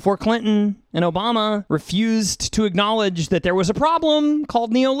 Before Clinton and Obama refused to acknowledge that there was a problem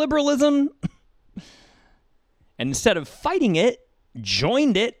called neoliberalism. And instead of fighting it,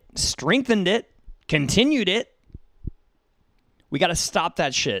 joined it, strengthened it, continued it. We got to stop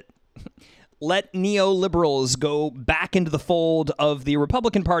that shit. Let neoliberals go back into the fold of the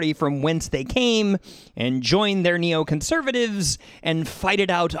Republican Party from whence they came and join their neoconservatives and fight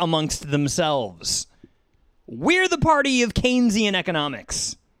it out amongst themselves. We're the party of Keynesian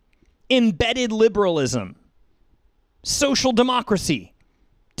economics, embedded liberalism, social democracy,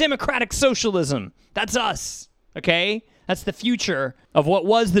 democratic socialism. That's us, okay? That's the future of what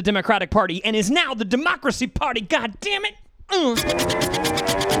was the Democratic Party and is now the Democracy Party. God damn it.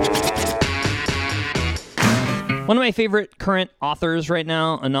 One of my favorite current authors right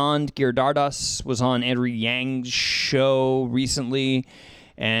now, Anand Giridharadas, was on Andrew Yang's show recently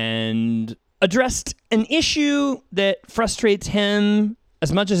and addressed an issue that frustrates him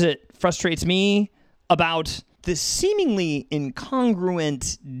as much as it frustrates me about this seemingly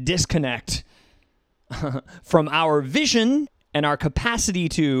incongruent disconnect from our vision and our capacity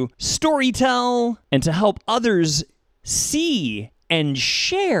to storytell and to help others see and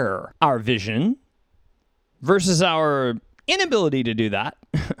share our vision versus our inability to do that.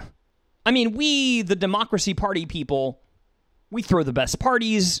 I mean, we, the Democracy Party people, we throw the best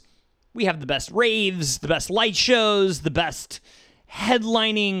parties, we have the best raves, the best light shows, the best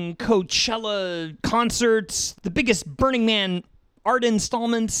headlining Coachella concerts, the biggest Burning Man art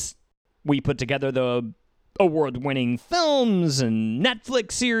installments. We put together the award-winning films and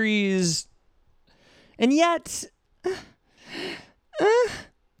Netflix series. And yet,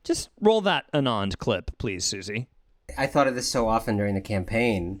 just roll that Anand clip, please, Susie. I thought of this so often during the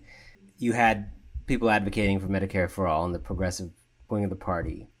campaign. You had people advocating for Medicare for All in the progressive wing of the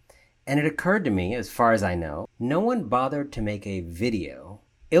party. And it occurred to me, as far as I know, no one bothered to make a video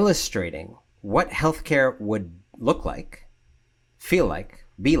illustrating what healthcare would look like, feel like,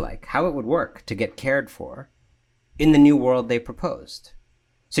 be like, how it would work to get cared for in the new world they proposed.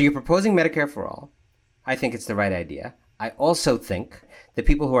 So you're proposing Medicare for All. I think it's the right idea. I also think that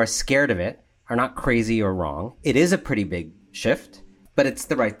people who are scared of it are not crazy or wrong. It is a pretty big shift, but it's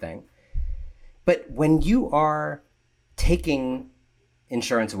the right thing. But when you are taking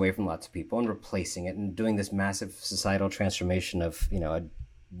insurance away from lots of people and replacing it and doing this massive societal transformation of, a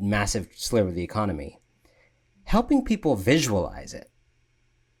massive sliver of the economy, helping people visualize it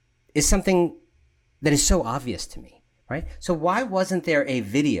is something that is so obvious to me, right? So why wasn't there a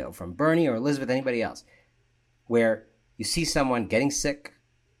video from Bernie or Elizabeth, anybody else, where you see someone getting sick,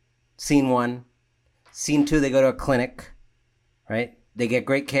 scene 1, scene 2, they go to a clinic, right? They get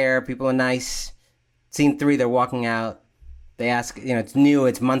great care, people are nice. Scene 3, they're walking out. They ask, it's new,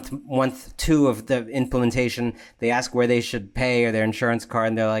 it's month 2 of the implementation. They ask where they should pay or their insurance card,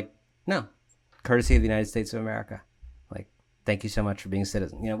 and they're like, no, courtesy of the United States of America. Like, thank you so much for being a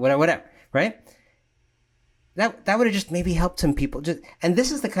citizen. Whatever, right? That would have just maybe helped some people. And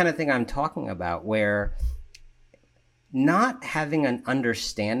this is the kind of thing I'm talking about, where not having an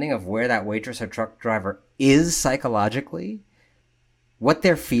understanding of where that waitress or truck driver is psychologically, what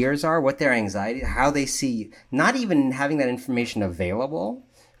their fears are, what their anxiety, how they see, not even having that information available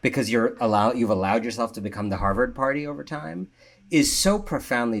because you've allowed yourself to become the Harvard Party over time, is so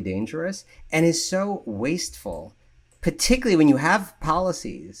profoundly dangerous and is so wasteful, particularly when you have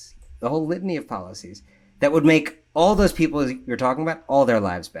policies, the whole litany of policies, that would make all those people you're talking about, all their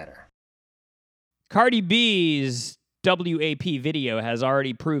lives better. Cardi B's WAP video has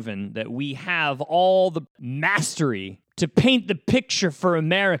already proven that we have all the mastery to paint the picture for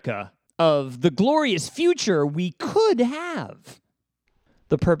America of the glorious future we could have.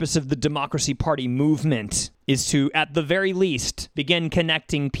 The purpose of the Democracy Party movement is to, at the very least, begin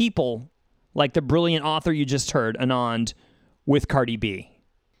connecting people like the brilliant author you just heard, Anand, with Cardi B.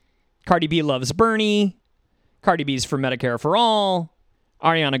 Cardi B loves Bernie. Cardi B's for Medicare for All.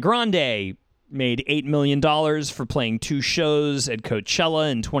 Ariana Grande made $8 million for playing 2 shows at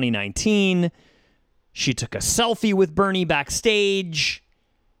Coachella in 2019. She took a selfie with Bernie backstage.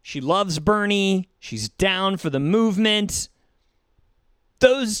 She loves Bernie. She's down for the movement.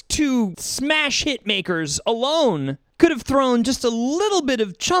 Those 2 smash hit makers alone could have thrown just a little bit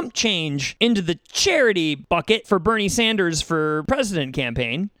of chump change into the charity bucket for Bernie Sanders for president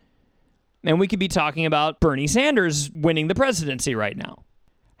campaign. And we could be talking about Bernie Sanders winning the presidency right now.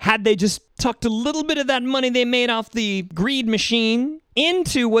 Had they just tucked a little bit of that money they made off the greed machine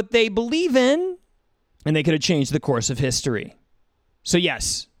into what they believe in, and they could have changed the course of history. So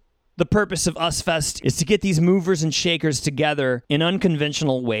yes, the purpose of UsFest is to get these movers and shakers together in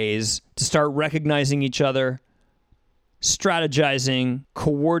unconventional ways, to start recognizing each other, strategizing,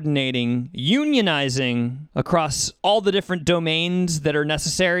 coordinating, unionizing across all the different domains that are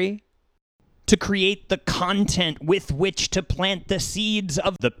necessary to create the content with which to plant the seeds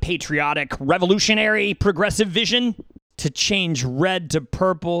of the patriotic, revolutionary, progressive vision. To change red to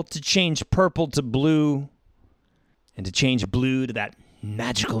purple, to change purple to blue, and to change blue to that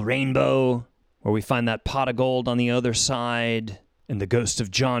magical rainbow where we find that pot of gold on the other side, and the ghost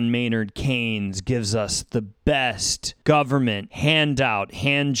of John Maynard Keynes gives us the best government handout,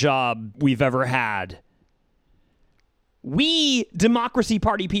 hand job we've ever had. We Democracy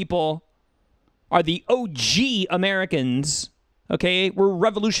Party people are the OG Americans, okay? We're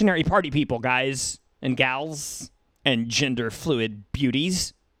Revolutionary Party people, guys and gals and gender fluid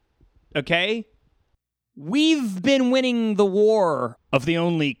beauties, okay? We've been winning the war of the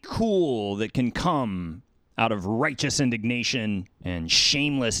only cool that can come out of righteous indignation and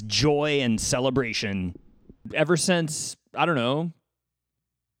shameless joy and celebration ever since, I don't know,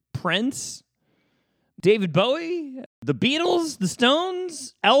 Prince, David Bowie, the Beatles, the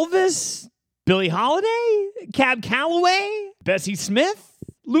Stones, Elvis, Billie Holiday, Cab Calloway, Bessie Smith,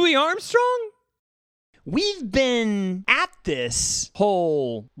 Louis Armstrong. We've been at this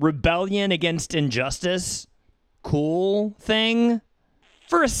whole rebellion against injustice, cool thing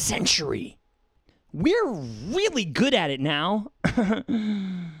for a century. We're really good at it now.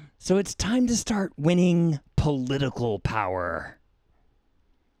 So it's time to start winning political power.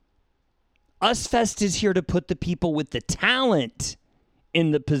 UsFest is here to put the people with the talent in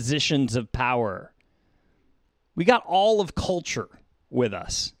the positions of power. We got all of culture with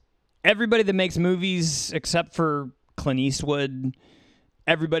us. Everybody that makes movies except for Clint Eastwood.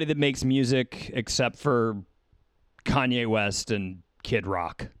 Everybody that makes music except for Kanye West and Kid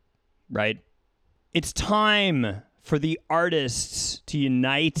Rock, right? It's time for the artists to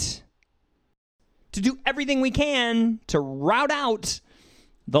unite, to do everything we can to rout out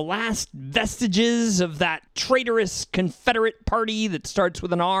the last vestiges of that traitorous Confederate Party that starts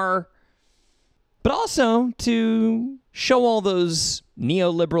with an R, but also to show all those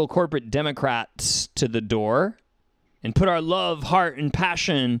neoliberal corporate Democrats to the door and put our love, heart, and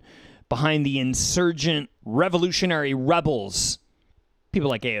passion behind the insurgent revolutionary rebels. People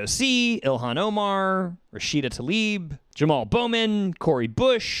like AOC, Ilhan Omar, Rashida Tlaib, Jamal Bowman, Cori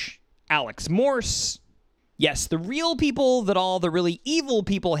Bush, Alex Morse. Yes, the real people that all the really evil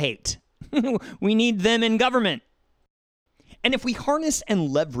people hate. We need them in government. And if we harness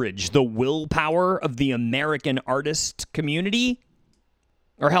and leverage the willpower of the American artist community,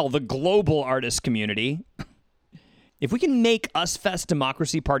 or hell, the global artist community, if we can make UsFest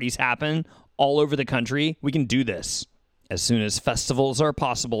democracy parties happen all over the country, we can do this. As soon as festivals are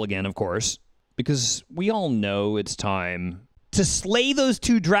possible again, of course, because we all know it's time to slay those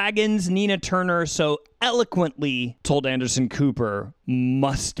two dragons Nina Turner so eloquently told Anderson Cooper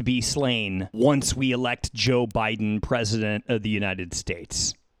must be slain once we elect Joe Biden president of the United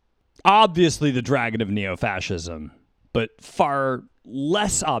States. Obviously the dragon of neo-fascism, but far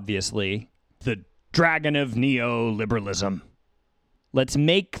less obviously the dragon of neoliberalism. Let's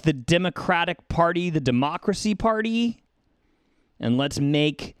make the Democratic Party the Democracy Party, and let's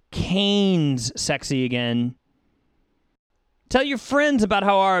make Keynes sexy again. Tell your friends about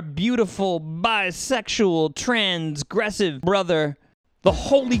how our beautiful, bisexual, transgressive brother, the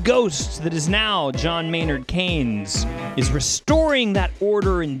Holy Ghost that is now John Maynard Keynes, is restoring that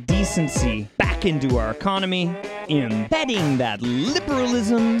order and decency back into our economy, embedding that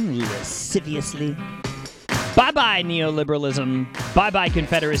liberalism lasciviously. Bye-bye neoliberalism, bye-bye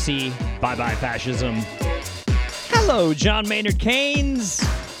Confederacy, bye-bye fascism. Hello, John Maynard Keynes.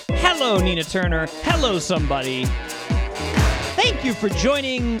 Hello, Nina Turner. Hello, somebody. Thank you for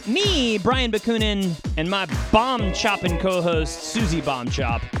joining me, Brian Bakunin, and my bomb-chopping co-host, Susie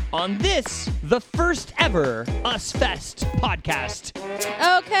Bombchop, on this, the first ever UsFest podcast.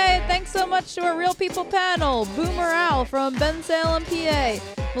 Okay, thanks so much to our Real People panel. Boomer Al from Bensalem, PA.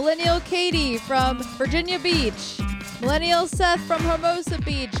 Millennial Katie from Virginia Beach. Millennial Seth from Hermosa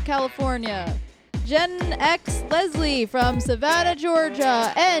Beach, California. Gen X Leslie from Savannah,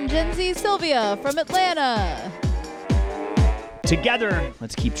 Georgia. And Gen Z Sylvia from Atlanta. Together,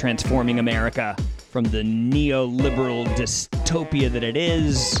 let's keep transforming America from the neoliberal dystopia that it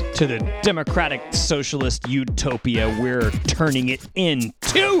is to the democratic socialist utopia we're turning it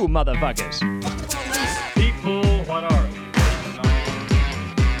into, motherfuckers.